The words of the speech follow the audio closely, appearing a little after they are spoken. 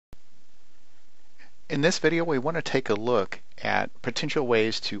In this video, we want to take a look at potential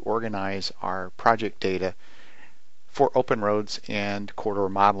ways to organize our project data for OpenRoads and Corridor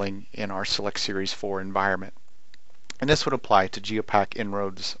Modeling in our Select Series 4 environment. And this would apply to Geopack,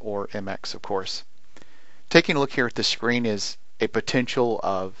 En-ROADS, or MX, of course. Taking a look here at the screen is a potential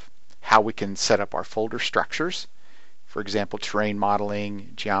of how we can set up our folder structures. For example, terrain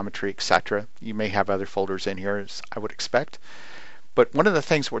modeling, geometry, etc. You may have other folders in here, as I would expect. But one of the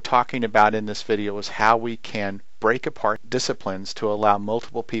things we're talking about in this video is how we can break apart disciplines to allow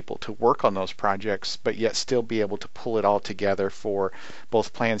multiple people to work on those projects, but yet still be able to pull it all together for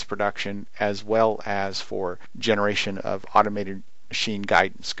both plans production as well as for generation of automated machine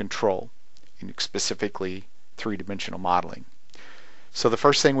guidance control, and specifically three-dimensional modeling. So the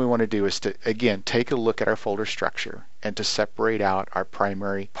first thing we want to do is to, again, take a look at our folder structure and to separate out our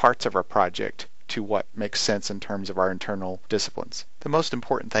primary parts of our project to what makes sense in terms of our internal disciplines. The most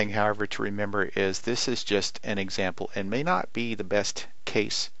important thing, however, to remember is this is just an example and may not be the best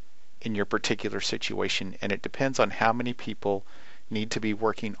case in your particular situation, and it depends on how many people need to be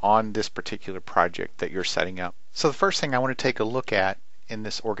working on this particular project that you're setting up. So the first thing I want to take a look at in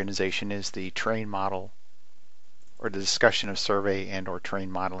this organization is the terrain model, or the discussion of survey and or terrain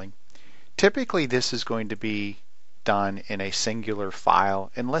modeling. Typically this is going to be done in a singular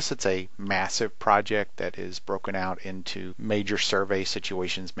file unless it's a massive project that is broken out into major survey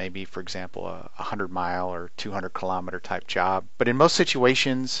situations, maybe for example a 100-mile or 200-kilometer type job. But in most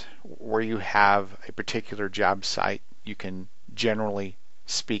situations where you have a particular job site, you can, generally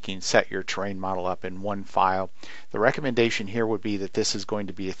speaking, set your terrain model up in one file. The recommendation here would be that this is going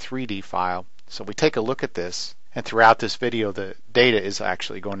to be a 3D file. So we take a look at this, and throughout this video the data is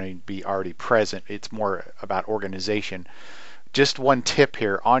actually going to be already present. It's more about organization. Just one tip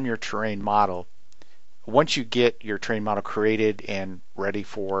here on your terrain model: once you get your terrain model created and ready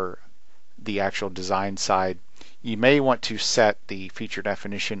for the actual design side, you may want to set the feature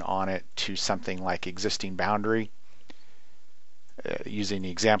definition on it to something like existing boundary, using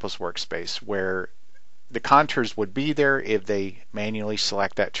the examples workspace, where the contours would be there if they manually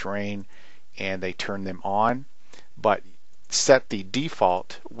select that terrain and they turn them on, but set the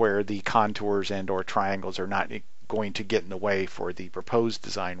default where the contours and or triangles are not going to get in the way for the proposed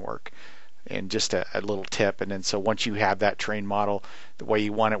design work. And just a little tip, and then so once you have that terrain model the way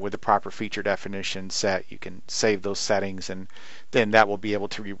you want it with the proper feature definition set, you can save those settings, and then that will be able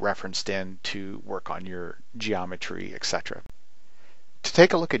to be referenced in to work on your geometry, etc. To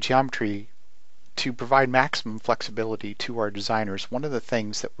take a look at geometry, to provide maximum flexibility to our designers, one of the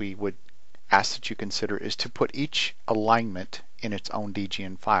things that we would ask that you consider is to put each alignment in its own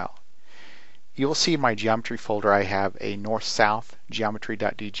DGN file. You will see in my geometry folder I have a north-south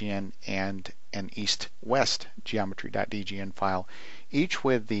geometry.dgn and an east-west geometry.dgn file, each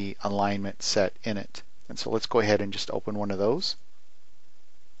with the alignment set in it. And so let's go ahead and just open one of those.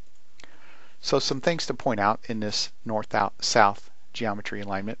 So some things to point out in this north-south geometry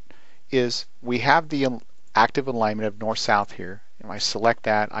alignment is we have the active alignment of north-south here. If I select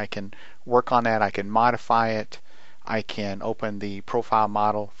that, I can work on that, I can modify it, I can open the profile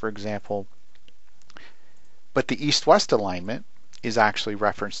model, for example. But the east-west alignment is actually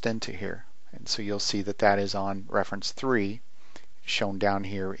referenced into here. And so you'll see that that is on reference 3, shown down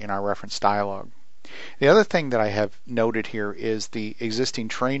here in our reference dialog. The other thing that I have noted here is the existing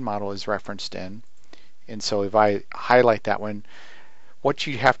terrain model is referenced in. And so if I highlight that one, what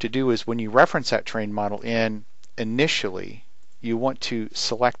you have to do is when you reference that terrain model in initially, you want to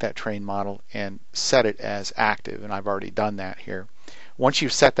select that terrain model and set it as active, and I've already done that here. Once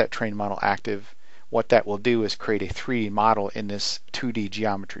you've set that terrain model active, what that will do is create a 3D model in this 2D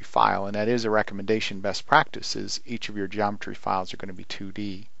geometry file, and that is a recommendation. Best practice is each of your geometry files are going to be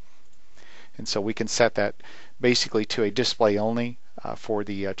 2D. And so we can set that basically to a display only for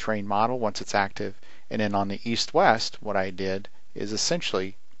the terrain model once it's active. And then on the east-west, what I did is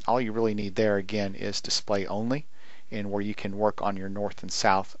essentially all you really need there again is display only, and where you can work on your north and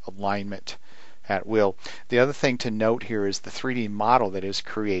south alignment at will. The other thing to note here is the 3D model that is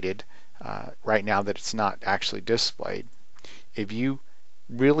created right now that it's not actually displayed. If you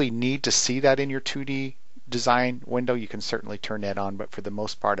really need to see that in your 2D design window, you can certainly turn that on, but for the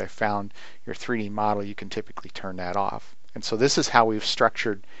most part I found your 3D model you can typically turn that off. And so this is how we've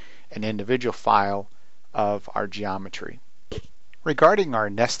structured an individual file of our geometry. Regarding our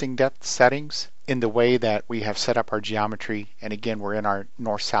nesting depth settings, in the way that we have set up our geometry, and again we're in our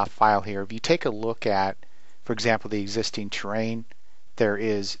north-south file here, if you take a look at, for example, the existing terrain, there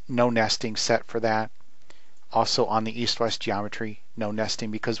is no nesting set for that. Also on the east-west geometry, no nesting,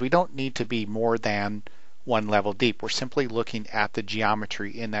 because we don't need to be more than one level deep. We're simply looking at the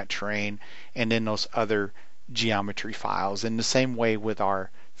geometry in that terrain and in those other geometry files. In the same way with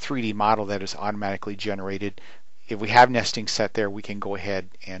our 3D model that is automatically generated, if we have nesting set there, we can go ahead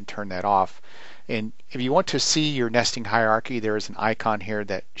and turn that off. And if you want to see your nesting hierarchy, there is an icon here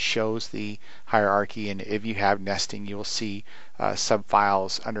that shows the hierarchy, and if you have nesting, you'll see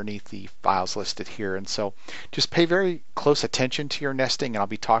sub-files underneath the files listed here. And so just pay very close attention to your nesting, and I'll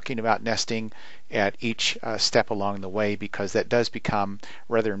be talking about nesting at each step along the way, because that does become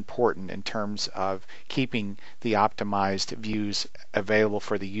rather important in terms of keeping the optimized views available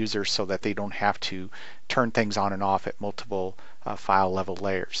for the user so that they don't have to turn things on and off at multiple file level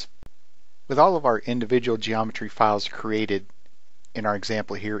layers. With all of our individual geometry files created in our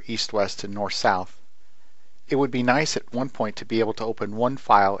example here, east-west and north-south, it would be nice at one point to be able to open one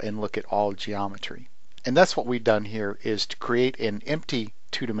file and look at all geometry. And that's what we've done here, is to create an empty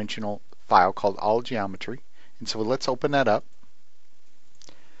two-dimensional file called all geometry. And so let's open that up.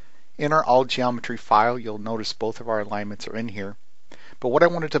 In our all geometry file, you'll notice both of our alignments are in here. But what I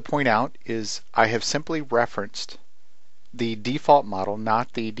wanted to point out is I have simply referenced the default model,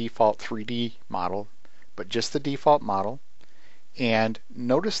 not the default 3D model, but just the default model. And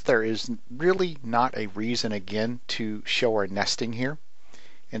notice there is really not a reason again to show our nesting here.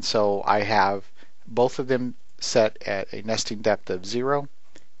 And so I have both of them set at a nesting depth of 0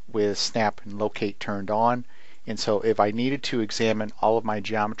 with snap and locate turned on. And so if I needed to examine all of my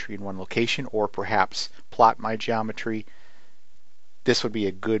geometry in one location, or perhaps plot my geometry, this would be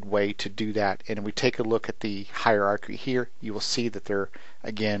a good way to do that. And if we take a look at the hierarchy here, you will see that there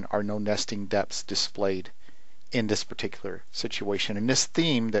again are no nesting depths displayed in this particular situation. And this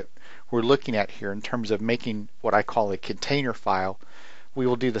theme that we're looking at here in terms of making what I call a container file, we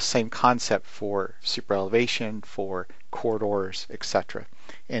will do the same concept for superelevation, for corridors, etc.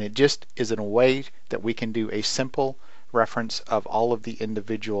 And it just is in a way that we can do a simple reference of all of the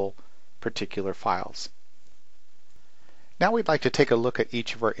individual particular files. Now we'd like to take a look at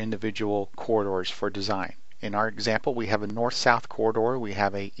each of our individual corridors for design. In our example, we have a north-south corridor, we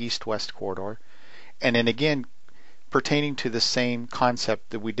have a east-west corridor, and then again, pertaining to the same concept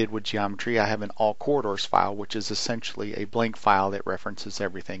that we did with geometry, I have an all corridors file, which is essentially a blank file that references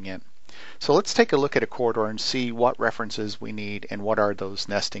everything in. So let's take a look at a corridor and see what references we need and what are those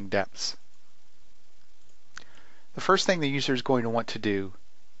nesting depths. The first thing the user is going to want to do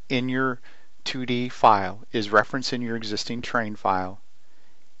in your 2D file is reference in your existing terrain file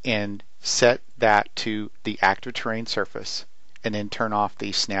and set that to the active terrain surface, and then turn off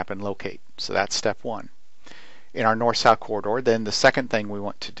the snap and locate. So that's step one. In our north-south corridor, then the second thing we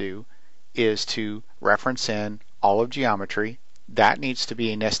want to do is to reference in all of geometry. That needs to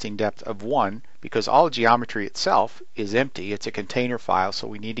be a nesting depth of 1, because all geometry itself is empty. It's a container file, so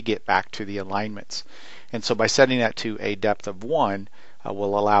we need to get back to the alignments. And so by setting that to a depth of 1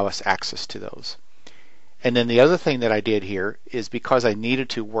 will allow us access to those. And then the other thing that I did here is, because I needed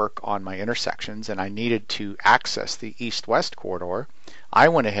to work on my intersections and I needed to access the east-west corridor, I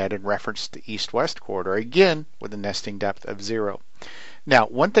went ahead and referenced the east-west corridor again with a nesting depth of 0. Now,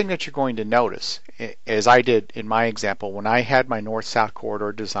 one thing that you're going to notice, as I did in my example, when I had my north-south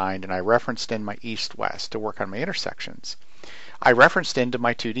corridor designed and I referenced in my east-west to work on my intersections, I referenced into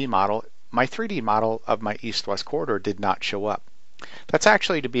my 2D model. My 3D model of my east-west corridor did not show up. That's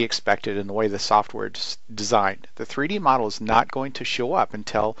actually to be expected in the way the software is designed. The 3D model is not going to show up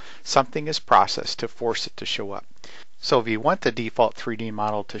until something is processed to force it to show up. So if you want the default 3D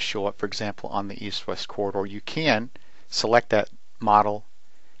model to show up, for example, on the east-west corridor, you can select that model,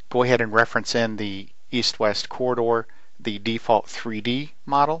 go ahead and reference in the east-west corridor, the default 3D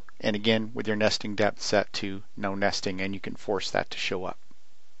model, and again with your nesting depth set to no nesting, and you can force that to show up.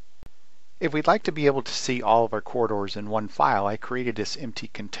 If we'd like to be able to see all of our corridors in one file, I created this empty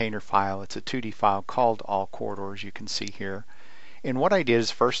container file. It's a 2D file called all corridors, you can see here. And what I did is,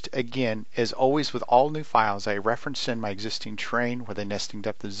 first, again, as always with all new files, I referenced in my existing terrain with a nesting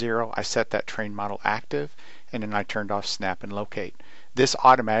depth of 0. I set that terrain model active, and then I turned off snap and locate. This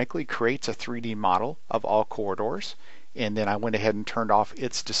automatically creates a 3D model of all corridors, and then I went ahead and turned off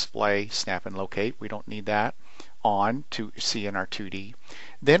its display snap and locate. We don't need that on to see in our 2D.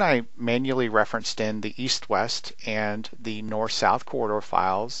 Then I manually referenced in the east-west and the north-south corridor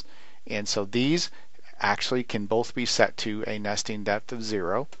files, and so these actually can both be set to a nesting depth of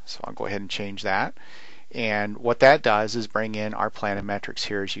 0. So I'll go ahead and change that. And what that does is bring in our planimetrics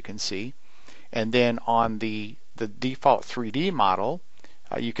here, as you can see. And then on the default 3D model,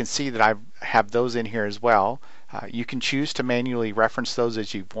 you can see that I have those in here as well. You can choose to manually reference those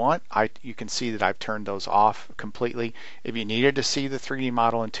as you want. You can see that I've turned those off completely. If you needed to see the 3D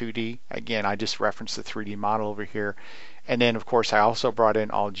model in 2D, again, I just referenced the 3D model over here. And then, of course, I also brought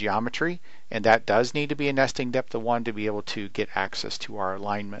in all geometry, and that does need to be a nesting depth of 1 to be able to get access to our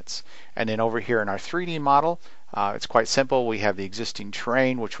alignments. And then over here in our 3D model, it's quite simple. We have the existing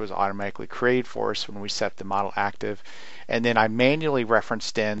terrain, which was automatically created for us when we set the model active. And then I manually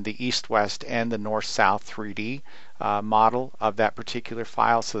referenced in the east-west and the north-south 3D model of that particular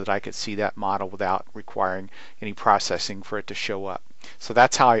file so that I could see that model without requiring any processing for it to show up. So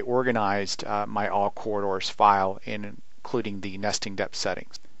that's how I organized my all corridors file, including the nesting depth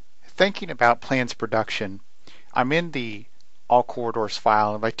settings. Thinking about plans production, I'm in the all corridors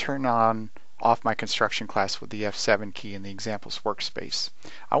file. If I turn off my construction class with the F7 key in the examples workspace,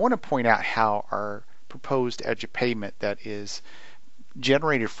 I want to point out how our proposed edge of pavement that is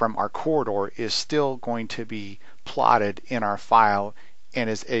generated from our corridor is still going to be plotted in our file and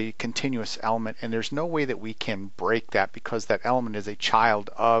is a continuous element, and there's no way that we can break that because that element is a child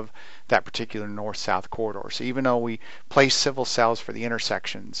of that particular north-south corridor. So even though we place civil cells for the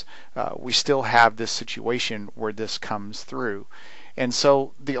intersections, we still have this situation where this comes through. And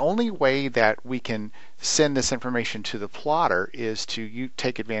so the only way that we can send this information to the plotter is to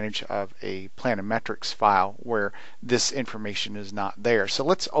take advantage of a planimetrics file where this information is not there. So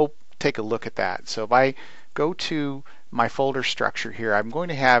let's take a look at that. So if I go to my folder structure here, I'm going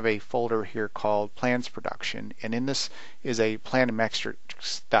to have a folder here called Plans Production, and in this is a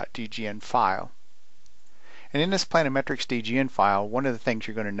planimetrics.dgn file. And in this planimetrics.dgn file, one of the things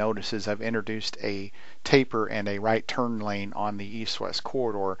you're going to notice is I've introduced a taper and a right turn lane on the east-west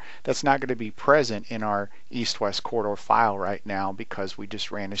corridor. That's not going to be present in our east-west corridor file right now because we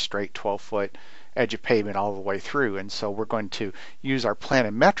just ran a straight 12-foot edge of pavement all the way through. And so we're going to use our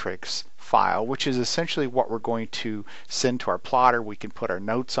planimetrics file, which is essentially what we're going to send to our plotter. We can put our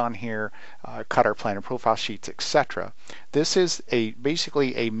notes on here, cut our plan and profile sheets, etc. This is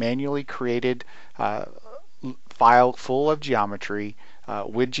basically a manually created file full of geometry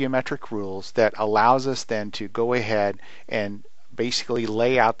with geometric rules that allows us then to go ahead and basically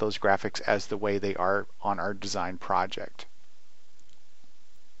lay out those graphics as the way they are on our design project.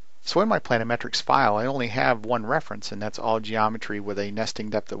 So in my planimetrics file, I only have one reference, and that's all geometry with a nesting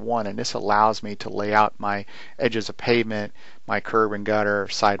depth of 1, and this allows me to lay out my edges of pavement, my curb and gutter,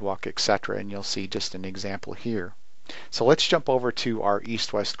 sidewalk, etc., and you'll see just an example here. So let's jump over to our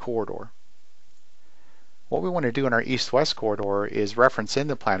east-west corridor. What we want to do in our east-west corridor is reference in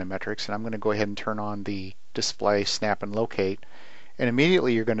the planimetrics, and I'm going to go ahead and turn on the display, snap, and locate, and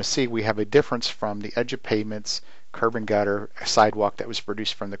immediately you're going to see we have a difference from the edge of pavements, curb and gutter, sidewalk that was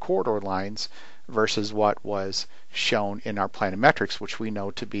produced from the corridor lines versus what was shown in our planimetrics, which we know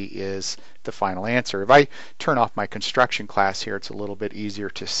to be is the final answer. If I turn off my construction class here, it's a little bit easier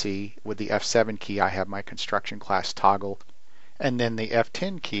to see. With the F7 key, I have my construction class toggle, and then the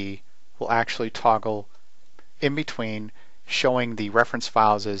F10 key will actually toggle in between showing the reference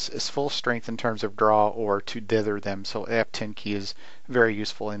files as full strength in terms of draw or to dither them. So F10 key is very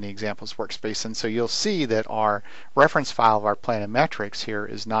useful in the examples workspace, and so you'll see that our reference file of our planimetrics here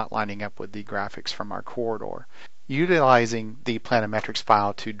is not lining up with the graphics from our corridor. Utilizing the planimetrics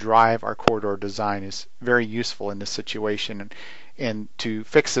file to drive our corridor design is very useful in this situation, and to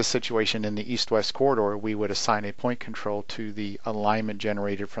fix this situation in the east-west corridor, we would assign a point control to the alignment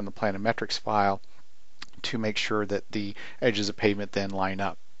generated from the planimetrics file to make sure that the edges of pavement then line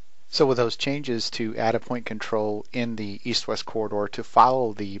up. So with those changes to add a point control in the east-west corridor to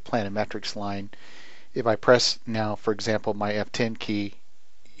follow the planimetrics line, if I press now, for example, my F10 key,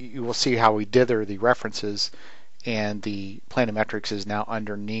 you will see how we dither the references, and the planimetrics is now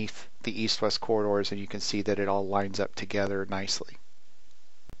underneath the east-west corridors, and you can see that it all lines up together nicely.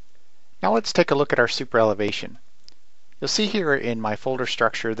 Now let's take a look at our superelevation. You'll see here in my folder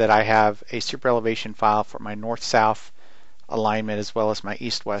structure that I have a superelevation file for my north-south alignment as well as my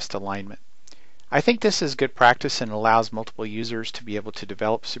east-west alignment. I think this is good practice and allows multiple users to be able to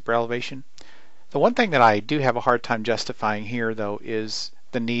develop superelevation. The one thing that I do have a hard time justifying here, though, is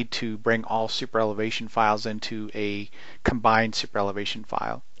the need to bring all superelevation files into a combined superelevation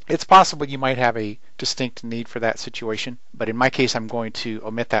file. It's possible you might have a distinct need for that situation, but in my case I'm going to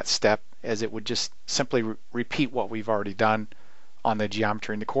omit that step, as it would just simply repeat what we've already done on the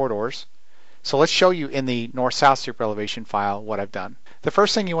geometry in the corridors. So let's show you in the north-south superelevation file what I've done. The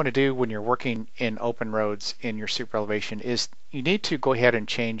first thing you want to do when you're working in OpenRoads in your superelevation is you need to go ahead and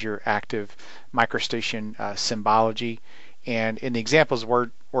change your active microstation symbology. And in the examples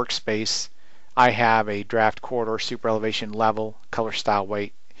workspace, I have a draft corridor superelevation level, color, style,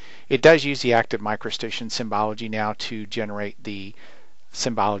 weight. It does use the active microstation symbology now to generate the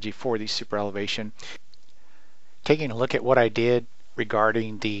symbology for the superelevation. Taking a look at what I did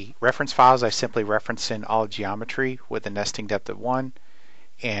regarding the reference files, I simply referenced in all geometry with a nesting depth of 1,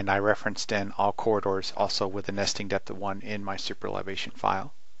 and I referenced in all corridors also with a nesting depth of 1 in my superelevation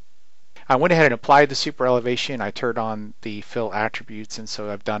file. I went ahead and applied the superelevation. I turned on the fill attributes, and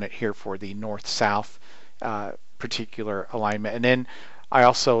so I've done it here for the north-south particular alignment. And then I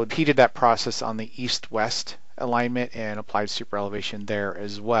also repeated that process on the east-west alignment and applied superelevation there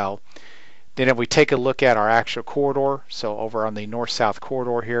as well. Then if we take a look at our actual corridor, so over on the north-south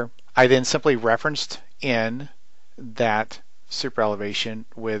corridor here, I then simply referenced in that superelevation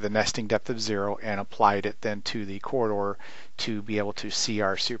with a nesting depth of 0 and applied it then to the corridor to be able to see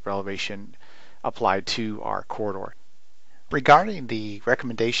our superelevation applied to our corridor. Regarding the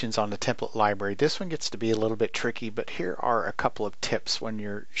recommendations on the template library, this one gets to be a little bit tricky, but here are a couple of tips when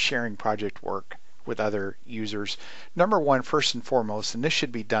you're sharing project work with other users. Number one, first and foremost, and this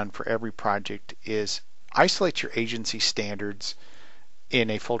should be done for every project, is isolate your agency standards in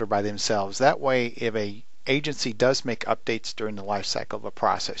a folder by themselves. That way, if a agency does make updates during the life cycle of a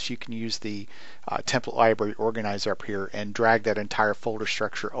process, you can use the template library organizer up here and drag that entire folder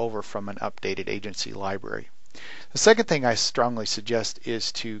structure over from an updated agency library. The second thing I strongly suggest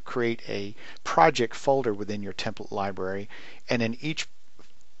is to create a project folder within your template library, and in each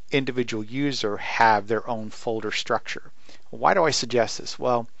individual user have their own folder structure. Why do I suggest this?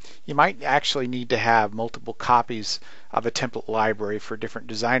 Well, you might actually need to have multiple copies of a template library for different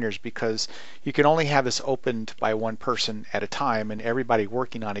designers, because you can only have this opened by one person at a time, and everybody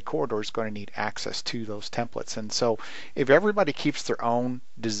working on a corridor is going to need access to those templates. And so if everybody keeps their own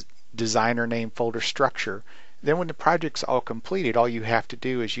designer name folder structure, then when the project's all completed, all you have to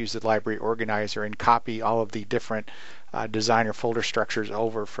do is use the library organizer and copy all of the different designer folder structures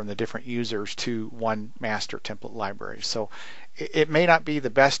over from the different users to one master template library. So it may not be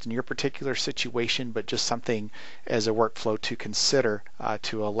the best in your particular situation, but just something as a workflow to consider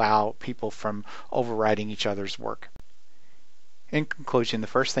to allow people from overriding each other's work. In conclusion, the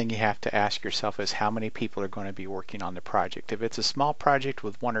first thing you have to ask yourself is how many people are going to be working on the project. If it's a small project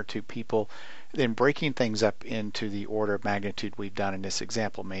with 1 or 2 people, then breaking things up into the order of magnitude we've done in this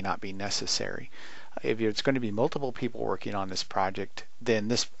example may not be necessary. If it's going to be multiple people working on this project, then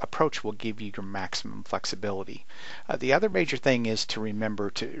this approach will give you your maximum flexibility. The other major thing is to remember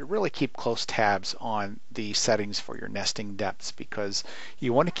to really keep close tabs on the settings for your nesting depths, because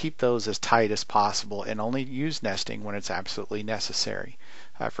you want to keep those as tight as possible and only use nesting when it's absolutely necessary.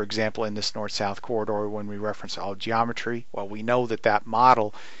 For example, in this north-south corridor, when we reference all geometry, well, we know that that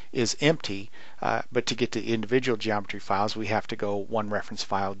model is empty, but to get to individual geometry files, we have to go one reference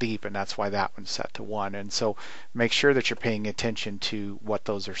file deep, and that's why that one's set to 1. And so make sure that you're paying attention to what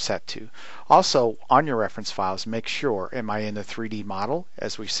those are set to. Also, on your reference files, make sure, am I in the 3D model,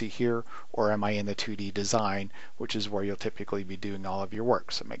 as we see here, or am I in the 2D design, which is where you'll typically be doing all of your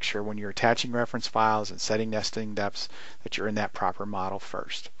work. So make sure when you're attaching reference files and setting nesting depths that you're in that proper model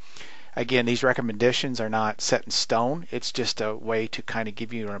first. Again, these recommendations are not set in stone. It's just a way to kind of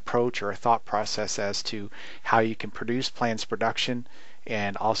give you an approach or a thought process as to how you can produce plans production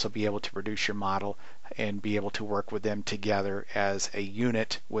and also be able to produce your model and be able to work with them together as a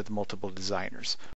unit with multiple designers.